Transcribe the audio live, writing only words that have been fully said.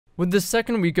With the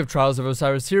second week of Trials of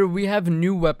Osiris here, we have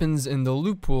new weapons in the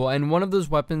loot pool, and one of those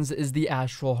weapons is the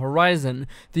Astral Horizon,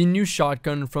 the new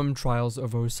shotgun from Trials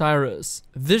of Osiris.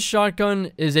 This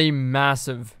shotgun is a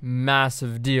massive,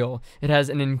 massive deal. It has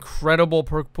an incredible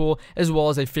perk pool, as well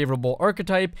as a favorable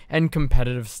archetype and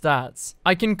competitive stats.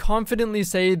 I can confidently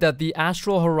say that the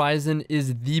Astral Horizon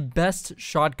is the best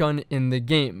shotgun in the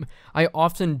game. I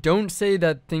often don't say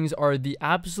that things are the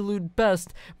absolute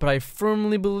best, but I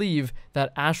firmly believe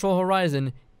that Astral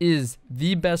Horizon is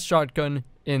the best shotgun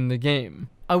in the game.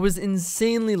 I was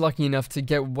insanely lucky enough to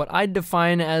get what I'd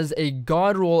define as a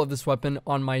god roll of this weapon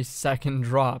on my second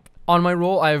drop. On my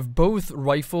roll, I have both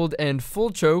rifled and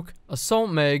full choke, assault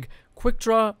mag, quick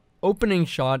draw, opening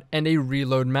shot, and a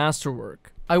reload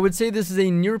masterwork. I would say this is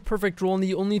a near perfect roll, and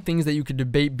the only things that you could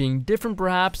debate being different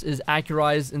perhaps is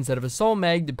accurize instead of assault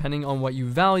mag depending on what you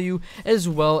value, as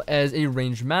well as a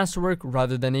ranged masterwork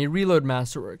rather than a reload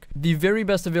masterwork. The very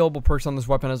best available perks on this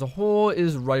weapon as a whole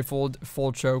is rifled,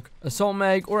 full choke, assault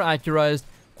mag or accurized,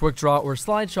 quick draw or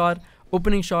slide shot,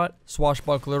 opening shot,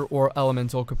 swashbuckler, or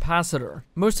elemental capacitor.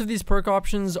 Most of these perk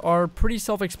options are pretty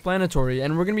self-explanatory,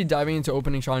 and we're going to be diving into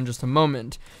opening shot in just a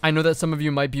moment. I know that some of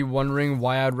you might be wondering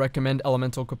why I'd recommend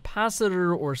elemental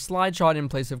capacitor or slide shot in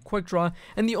place of quick draw,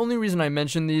 and the only reason I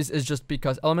mention these is just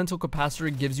because elemental capacitor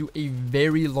gives you a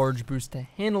very large boost to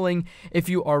handling if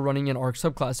you are running an arc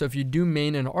subclass. So if you do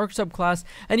main an arc subclass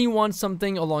and you want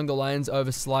something along the lines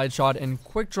of slide shot and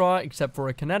quick draw except for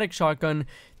a kinetic shotgun,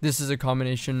 this is a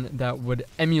combination that would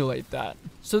emulate that.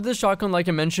 So this shotgun, like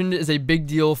I mentioned, is a big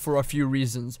deal for a few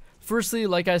reasons. Firstly,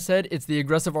 like I said, it's the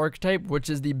aggressive archetype, which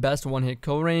is the best one-hit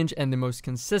kill range and the most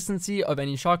consistency of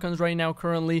any shotguns right now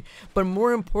currently. But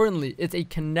more importantly, it's a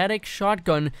kinetic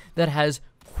shotgun that has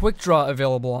quick draw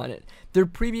available on it. There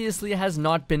previously has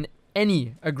not been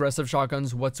any aggressive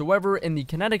shotguns whatsoever in the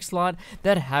kinetic slot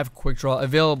that have quick draw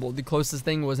available. The closest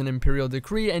thing was an Imperial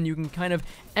Decree, and you can kind of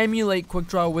emulate quick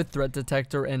draw with threat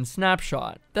detector and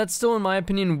snapshot. That still, in my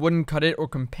opinion, wouldn't cut it or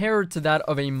compare to that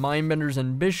of a mindbender's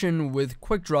ambition with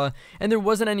quick draw, and there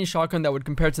wasn't any shotgun that would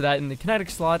compare to that in the kinetic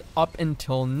slot up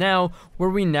until now, where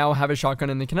we now have a shotgun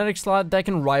in the kinetic slot that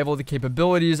can rival the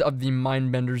capabilities of the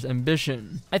mindbender's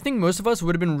ambition. I think most of us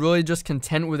would have been really just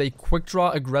content with a quick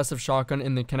draw aggressive shotgun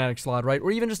in the kinetic slot, right?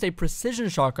 Or even just a precision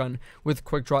shotgun with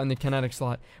quick draw in the kinetic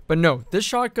slot. But no, this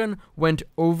shotgun went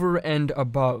over and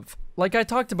above. Like I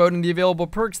talked about in the available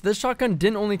perks, this shotgun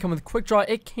didn't only come with quick draw,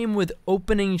 it came with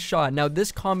opening shot. Now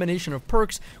this combination of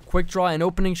perks, quick draw and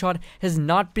opening shot, has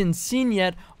not been seen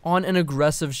yet on an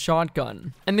aggressive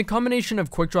shotgun. And the combination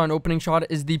of quick draw and opening shot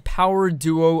is the power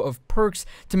duo of perks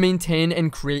to maintain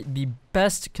and create the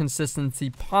best consistency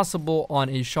possible on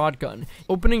a shotgun.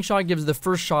 Opening shot gives the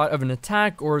first shot of an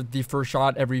attack, or the first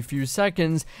shot every few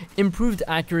seconds, improved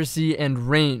accuracy and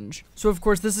range. So of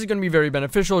course this is going to be very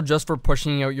beneficial just for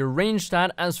pushing out your range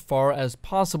stat as far as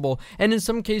possible, and in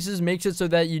some cases makes it so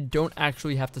that you don't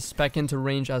actually have to spec into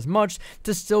range as much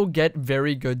to still get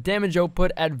very good damage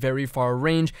output at very far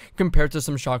range compared to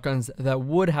some shotguns that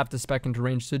would have to spec into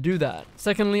range to do that.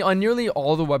 Secondly, on nearly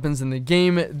all the weapons in the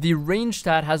game, the range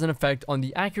stat has an effect on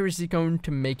the accuracy cone to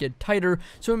make it tighter,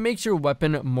 so it makes your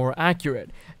weapon more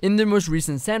accurate. In the most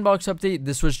recent sandbox update,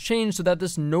 this was changed so that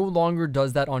this no longer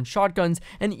does that on shotguns,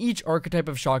 and each archetype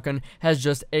of shotgun has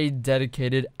just a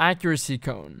dedicated accuracy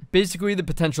cone. Basically the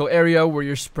potential area where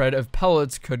your spread of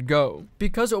pellets could go.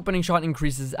 Because opening shot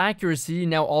increases accuracy,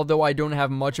 now although I don't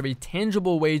have much of a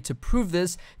tangible way to prove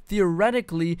this,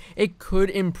 theoretically it could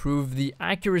improve the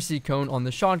accuracy cone on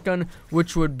the shotgun,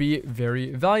 which would be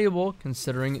very valuable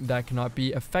considering that cannot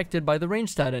be affected by the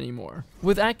range stat anymore.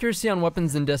 With accuracy on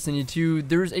weapons in Destiny 2,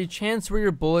 there's a chance where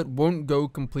your bullet won't go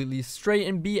completely straight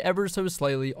and be ever so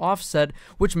slightly offset,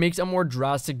 which makes a more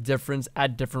drastic difference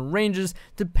at different ranges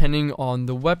depending on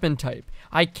the weapon type.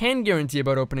 I can guarantee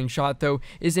about opening shot though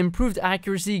is improved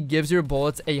accuracy gives your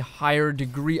bullets a higher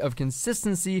degree of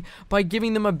consistency by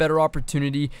giving them a better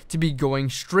opportunity to be going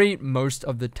straight most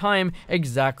of the time,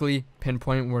 exactly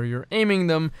pinpoint where you're aiming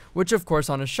them, which of course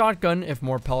on a shotgun, if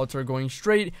more pellets are going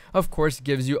straight, of course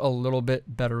gives you a little bit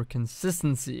better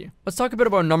consistency. Let's talk a bit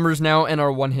about numbers now and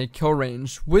our one-hit kill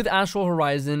range. With Astral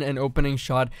Horizon and opening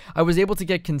shot, I was able to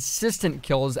get consistent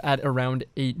kills at around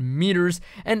 8 meters,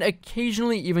 and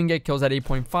occasionally even get kills at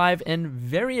 8.5, and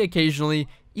very occasionally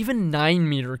even 9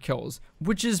 meter kills,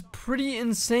 which is pretty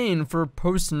insane for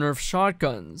post-nerf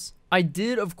shotguns. I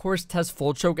did, of course, test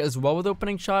full choke as well with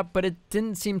opening shot, but it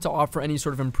didn't seem to offer any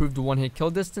sort of improved one-hit kill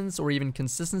distance or even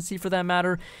consistency for that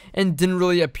matter, and didn't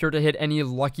really appear to hit any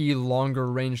lucky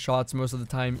longer range shots most of the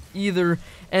time either.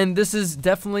 And this is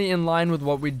definitely in line with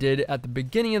what we did at the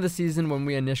beginning of the season when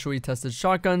we initially tested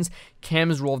shotguns.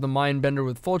 Cam's roll of the mindbender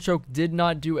with full choke did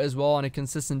not do as well on a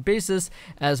consistent basis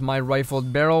as my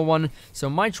rifled barrel one, so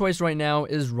my choice right now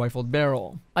is rifled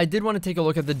barrel. I did want to take a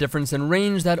look at the difference in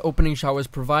range that opening shot was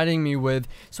providing me with,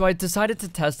 so I decided to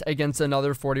test against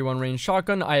another 41 range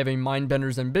shotgun. I have a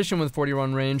mindbender's ambition with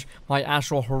 41 range. My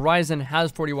Astral Horizon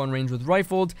has 41 range with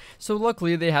rifled, so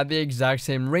luckily they had the exact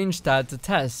same range stat to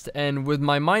test, and with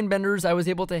my mindbenders I was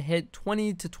able to hit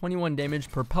 20 to 21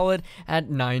 damage per pellet at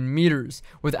 9 meters.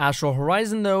 With Astral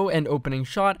Horizon though and opening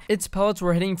shot, its pellets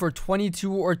were hitting for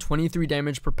 22 or 23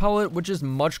 damage per pellet, which is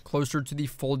much closer to the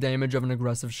full damage of an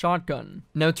aggressive shotgun.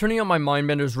 Now turning on my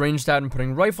mindbender's range stat and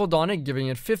putting rifled on it, giving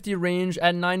it 50 range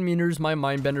at 9 meters, my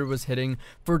mindbender was hitting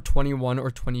for 21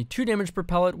 or 22 damage per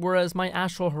pellet, whereas my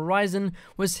Astral Horizon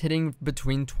was hitting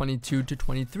between 22 to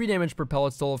 23 damage per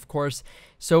pellet still, of course,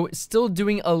 so still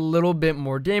doing a little bit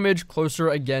more damage, closer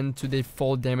again to the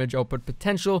full damage output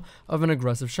potential of an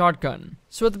aggressive shotgun.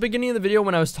 So at the beginning of the video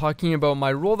when I was talking about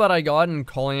my roll that I got and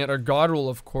calling it a god roll,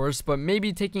 of course, but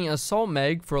maybe taking assault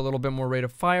mag for a little bit more rate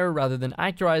of fire rather than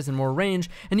accurize and more range,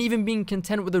 and even being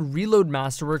content with a reload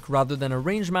masterwork rather than a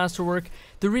range masterwork,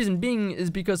 the reason being is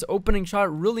because opening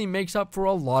shot really makes up for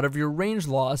a lot of your range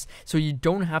loss, so you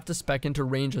don't have to spec into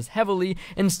range as heavily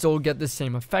and still get the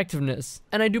same effectiveness.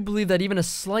 And I do believe that even a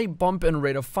slight bump in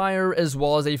rate of fire as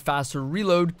well as a faster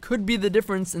reload could be the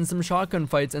difference in some shotgun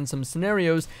fights and some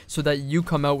scenarios so that you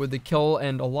come out with the kill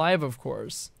and alive, of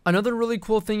course. Another really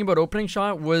cool thing about opening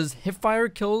shot was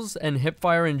hipfire kills and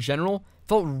hipfire in general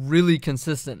felt really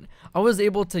consistent. I was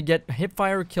able to get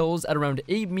hipfire kills at around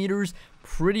 8 meters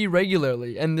pretty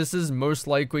regularly, and this is most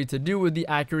likely to do with the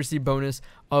accuracy bonus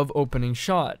of opening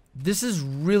shot. This is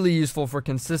really useful for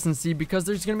consistency because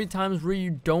there's going to be times where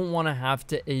you don't want to have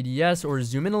to ADS or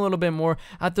zoom in a little bit more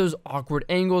at those awkward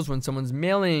angles when someone's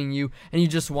meleeing you, and you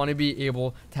just want to be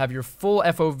able to have your full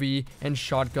FOV and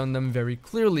shotgun them very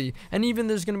clearly. And even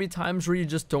there's going to be times where you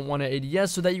just don't want to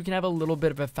ADS so that you can have a little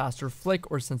bit of a faster flick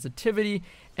or sensitivity,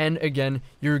 and again,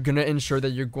 you're going to ensure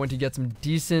that you're going to get some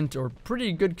decent or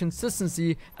pretty good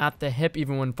consistency at the hip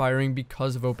even when firing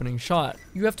because of opening shot.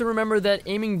 You have to remember that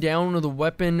aiming down with a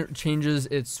weapon changes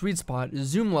its sweet spot.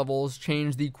 Zoom levels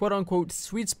change the quote-unquote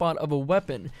sweet spot of a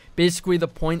weapon, basically the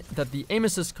point that the aim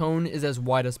assist cone is as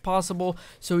wide as possible,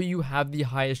 so you have the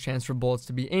highest chance for bullets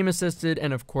to be aim assisted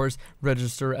and of course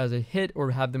register as a hit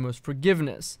or have the most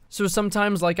forgiveness. So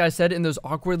sometimes, like I said, in those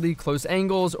awkwardly close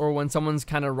angles or when someone's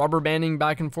kind of rubber banding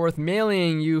back and forth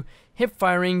meleeing you, hip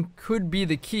firing could be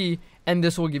the key, and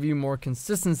this will give you more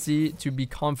consistency to be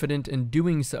confident in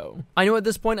doing so. I know at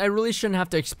this point I really shouldn't have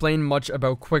to explain much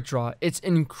about quickdraw. It's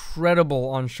incredible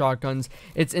on shotguns.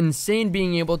 It's insane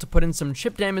being able to put in some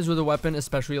chip damage with a weapon,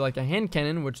 especially like a hand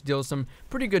cannon, which deals some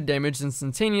pretty good damage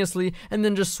instantaneously, and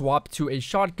then just swap to a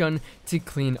shotgun to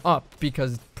clean up,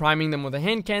 because priming them with a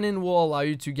hand cannon will allow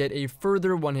you to get a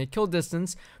further one-hit kill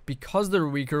distance because they're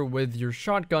weaker with your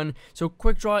shotgun. So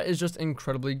quickdraw is just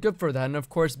incredibly good for that, and of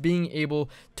course being able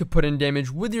to put in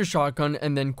damage with your shotgun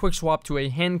and then quick swap to a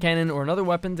hand cannon or another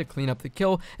weapon to clean up the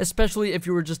kill, especially if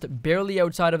you were just barely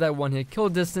outside of that one-hit kill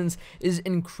distance, is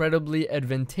incredibly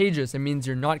advantageous. It means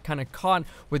you're not kind of caught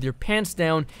with your pants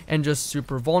down and just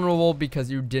super vulnerable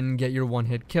because you didn't get your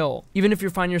one-hit kill. Even if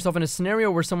you find yourself in a scenario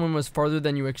where someone was farther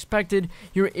than you expected,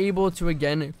 you're able to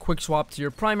again quick swap to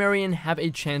your primary and have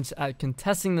a chance at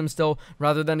contesting them still,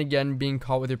 rather than again being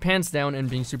caught with your pants down and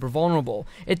being super vulnerable.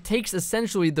 It takes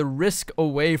essentially the risk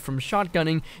away from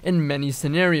shotgunning in many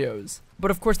scenarios.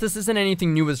 But of course this isn't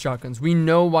anything new with shotguns. We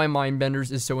know why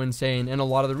mindbenders is so insane, and a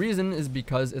lot of the reason is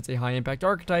because it's a high impact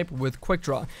archetype with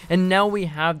quickdraw, and now we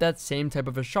have that same type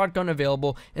of a shotgun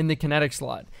available in the kinetic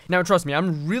slot. Now trust me,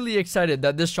 I'm really excited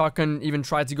that this shotgun even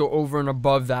tried to go over and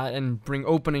above that and bring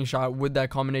opening shot with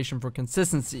that combination for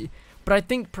consistency. But I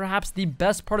think perhaps the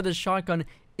best part of this shotgun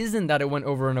isn't that it went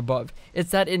over and above.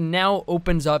 It's that it now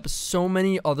opens up so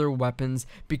many other weapons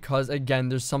because again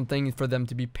there's something for them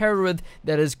to be paired with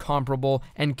that is comparable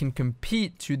and can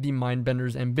compete to the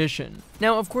mindbender's ambition.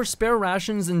 Now of course spare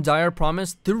rations and dire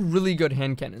promise, they're really good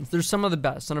hand cannons. They're some of the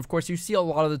best, and of course you see a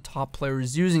lot of the top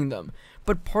players using them.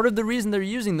 But part of the reason they're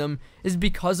using them is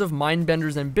because of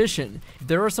mindbender's ambition.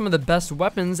 There are some of the best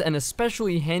weapons and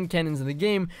especially hand cannons in the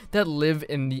game that live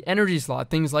in the energy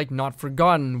slot. Things like Not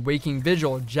Forgotten, Waking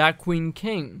Vigil, Jack Queen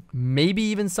King, maybe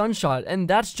even Sunshot, and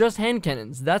that's just hand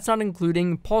cannons. That's not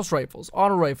including pulse rifles,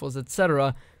 auto rifles,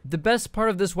 etc. The best part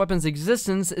of this weapon's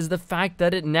existence is the fact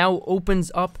that it now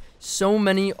opens up so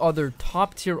many other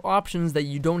top tier options that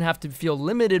you don't have to feel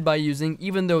limited by using,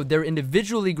 even though they're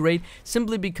individually great,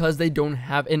 simply because they don't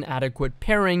have an adequate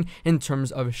pairing in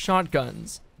terms of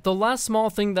shotguns. The last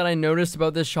small thing that I noticed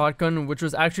about this shotgun, which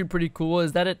was actually pretty cool,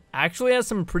 is that it actually has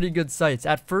some pretty good sights.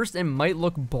 At first, it might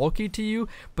look bulky to you,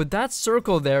 but that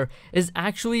circle there is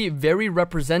actually very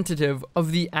representative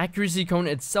of the accuracy cone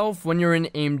itself when you're in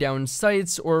aim down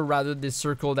sights, or rather the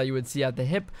circle that you would see at the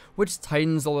hip, which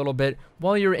tightens a little bit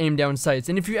while you're aim down sights.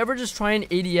 And if you ever just try an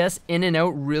ADS in and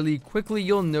out really quickly,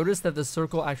 you'll notice that the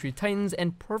circle actually tightens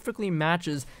and perfectly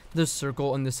matches the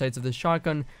circle on the sights of the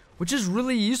shotgun, which is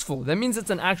really useful. That means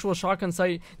it's an actual shotgun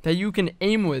sight that you can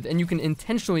aim with, and you can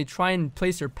intentionally try and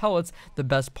place your pellets the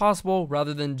best possible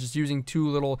rather than just using two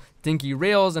little dinky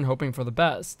rails and hoping for the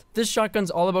best. This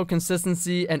shotgun's all about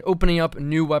consistency and opening up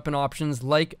new weapon options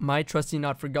like my trusty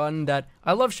Not Forgotten that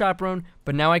I love Chaperone,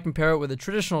 but now I can pair it with a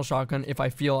traditional shotgun if I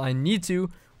feel I need to,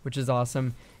 which is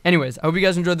awesome. Anyways, I hope you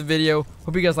guys enjoyed the video.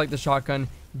 Hope you guys like the shotgun.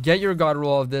 Get your god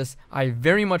roll of this. I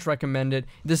very much recommend it.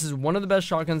 This is one of the best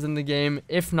shotguns in the game,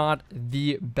 if not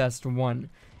the best one.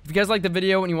 If you guys like the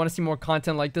video and you want to see more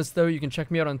content like this though, you can check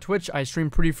me out on Twitch. I stream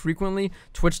pretty frequently,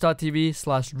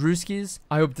 twitch.tv/Drewskys.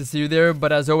 I hope to see you there,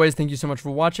 but as always, thank you so much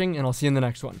for watching, and I'll see you in the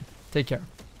next one. Take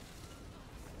care.